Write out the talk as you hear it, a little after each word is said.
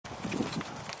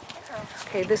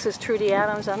Okay, this is Trudy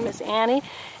Adams. I'm Miss Annie,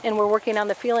 and we're working on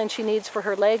the feeling she needs for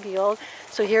her leg yield.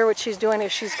 So here what she's doing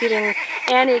is she's getting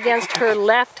Annie against her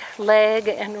left leg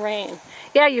and rein.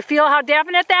 Yeah, you feel how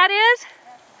definite that is?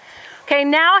 Okay,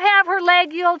 now have her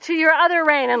leg yield to your other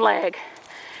rein and leg.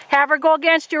 Have her go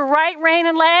against your right rein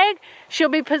and leg. She'll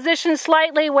be positioned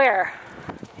slightly where?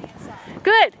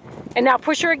 Good. And now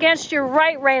push her against your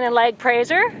right rein and leg, praise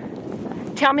her.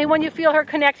 Tell me when you feel her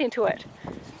connecting to it.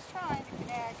 She's trying to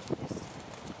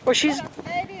connect. Or she's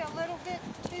maybe a little bit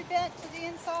too bent to the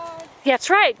inside. That's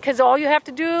right, because all you have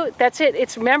to do, that's it.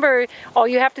 It's, remember, all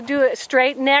you have to do is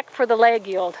straight neck for the leg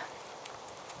yield.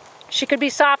 She could be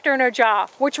softer in her jaw.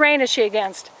 Which rein is she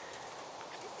against?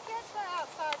 She's against my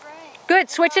outside rein. Good,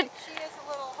 switch it. She is a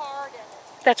little hard in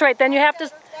it. That's right, then you have to...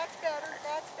 That's better, that's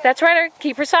better. That's right,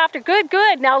 keep her softer. Good,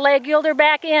 good. Now leg yield her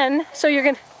back in. So you're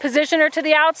going to position her to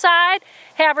the outside,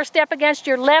 have her step against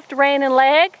your left rein and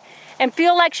leg, and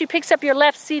feel like she picks up your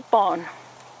left seat bone.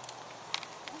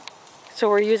 So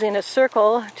we're using a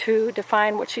circle to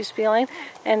define what she's feeling.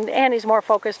 And Annie's more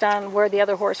focused on where the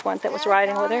other horse went that was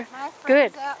riding with her.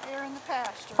 Good. Out there in the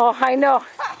pasture. Oh, I know.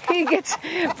 He gets,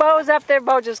 Bo's up there.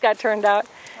 Bo just got turned out.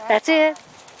 That's it.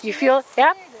 You feel,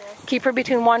 yep. Keep her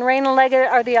between one rein and leg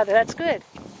or the other. That's good.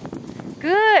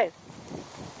 Good.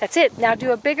 That's it. Now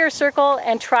do a bigger circle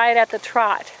and try it at the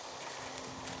trot.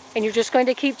 And you're just going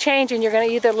to keep changing. You're going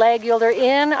to either leg yield her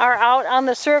in or out on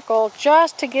the circle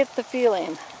just to get the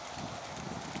feeling.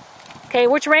 Okay,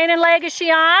 which rein and leg is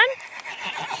she on?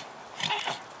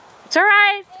 It's all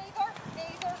right.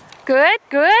 Neither. Good,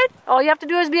 good. All you have to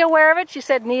do is be aware of it. She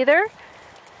said neither.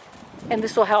 And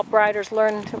this will help riders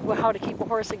learn how to keep a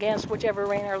horse against whichever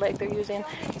rein or leg they're using.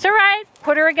 It's all right.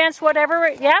 Put her against whatever.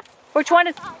 Yep. Which one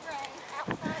is?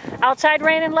 Outside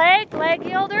rein and leg. Leg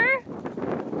yielder.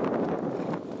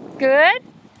 Good.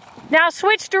 Now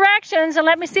switch directions and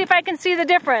let me see if I can see the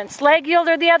difference. Leg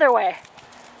yielder the other way.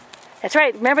 That's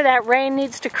right. Remember that rein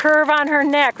needs to curve on her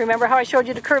neck. Remember how I showed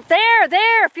you to curve? There,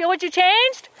 there. Feel what you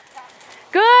changed?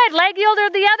 Good. Leg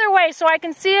yielder the other way so I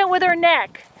can see it with her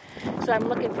neck. So I'm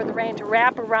looking for the rein to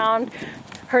wrap around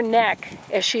her neck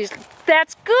as she's...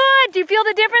 That's good. Do you feel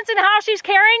the difference in how she's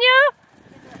carrying you?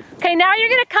 Okay, now you're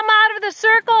going to come out of the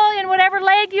circle in whatever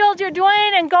leg yield you're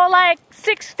doing and go like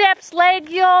 6 steps leg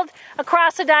yield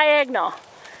across a diagonal.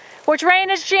 Which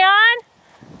rein is she on?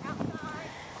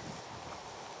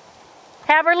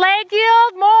 Have her leg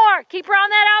yield more. Keep her on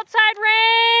that outside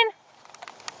rein.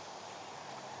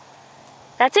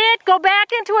 That's it. Go back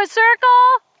into a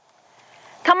circle.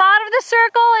 Come out of the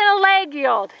circle in a leg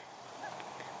yield.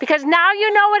 Because now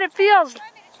you know what it feels. You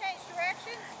want me to change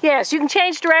directions? Yes, you can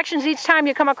change directions each time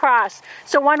you come across.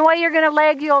 So one way you're going to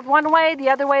leg yield one way, the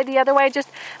other way, the other way. Just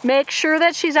make sure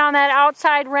that she's on that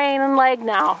outside rein and leg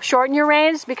now. Shorten your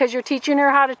reins because you're teaching her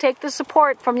how to take the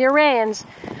support from your reins.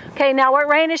 Okay, now what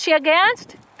rein is she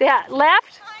against? Yeah,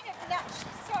 left? She's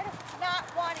sort of not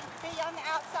wanting to be on the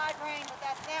outside rein,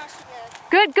 but now she is.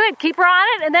 Good, good. Keep her on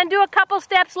it and then do a couple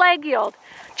steps leg yield.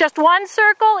 Just one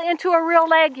circle into a real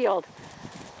leg yield.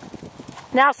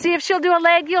 Now see if she'll do a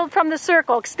leg yield from the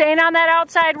circle, staying on that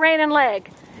outside rein and leg.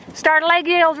 Start a leg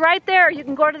yield right there. You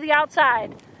can go to the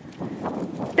outside.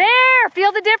 There!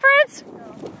 Feel the difference?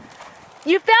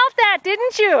 You felt that,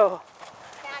 didn't you? Now do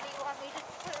you want me to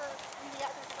put her in the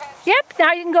other direction? Yep,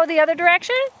 now you can go the other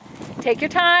direction. Take your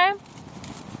time.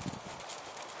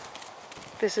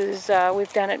 This is,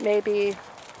 we've done it maybe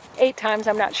 8 times.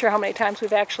 I'm not sure how many times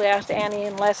we've actually asked Annie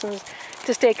in lessons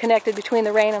to stay connected between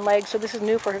the rein and leg, so this is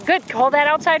new for her. Good, hold that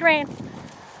outside rein.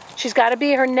 She's got to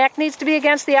be, her neck needs to be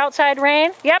against the outside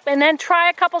rein. Yep, and then try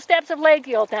a couple steps of leg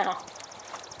yield now.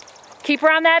 Keep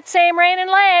her on that same rein and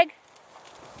leg.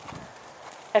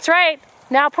 That's right.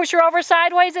 Now push her over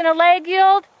sideways in a leg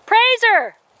yield. Praise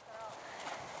her.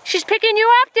 She's picking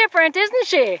you up different, isn't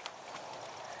she?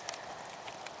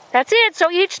 That's it. So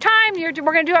each time, we're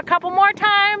going to do a couple more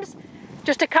times.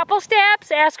 Just a couple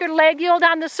steps. Ask her to leg yield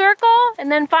on the circle,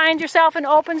 and then find yourself an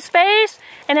open space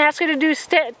and ask her to do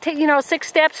 6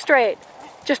 steps straight.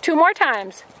 Just 2 more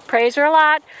times. Praise her a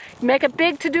lot. Make a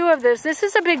big to-do of this. This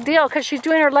is a big deal because she's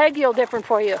doing her leg yield different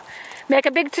for you. Make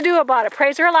a big to-do about it.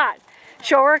 Praise her a lot.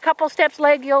 Show her a couple steps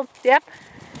leg yield. Yep.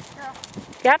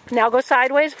 Yep. Now go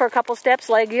sideways for a couple steps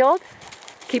leg yield.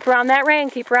 Keep her on that rein.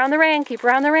 Keep her on the rein. Keep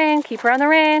her on the rein. Keep her on the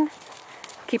rein.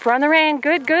 Keep her on the rein.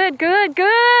 Good, good, good,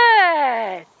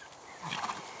 good.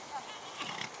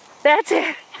 That's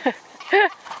it.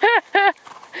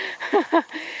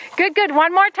 Good, good.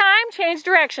 One more time. Change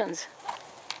directions.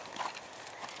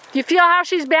 Do you feel how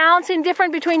she's balancing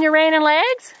different between your rein and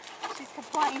legs? She's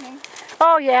complaining.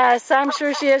 Oh, yes. I'm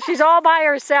sure she is. She's all by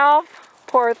herself.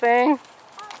 Poor thing. I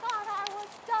thought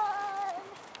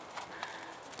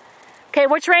Okay,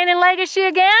 which rein and leg is she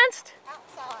against?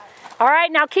 Outside. All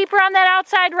right, now keep her on that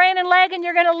outside rein and leg, and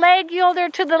you're going to leg yield her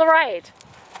to the right.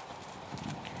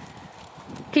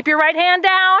 Keep your right hand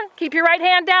down. Keep your right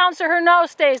hand down so her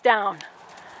nose stays down.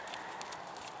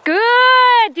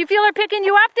 Good. Do you feel her picking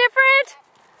you up different?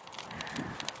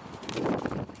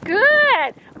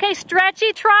 Good. Okay,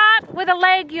 stretchy trot with a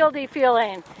leg yieldy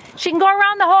feeling. She can go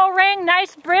around the whole ring.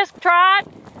 Nice brisk trot.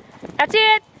 That's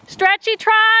it. Stretchy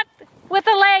trot with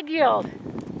a leg yield.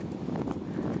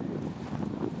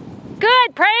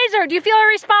 Good. Praise her. Do you feel her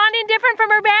responding different from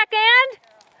her back end?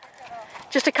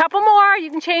 Just a couple more. You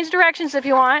can change directions if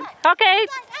you want. Okay.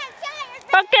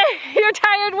 Okay, you're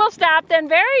tired. We'll stop then.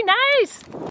 Very nice.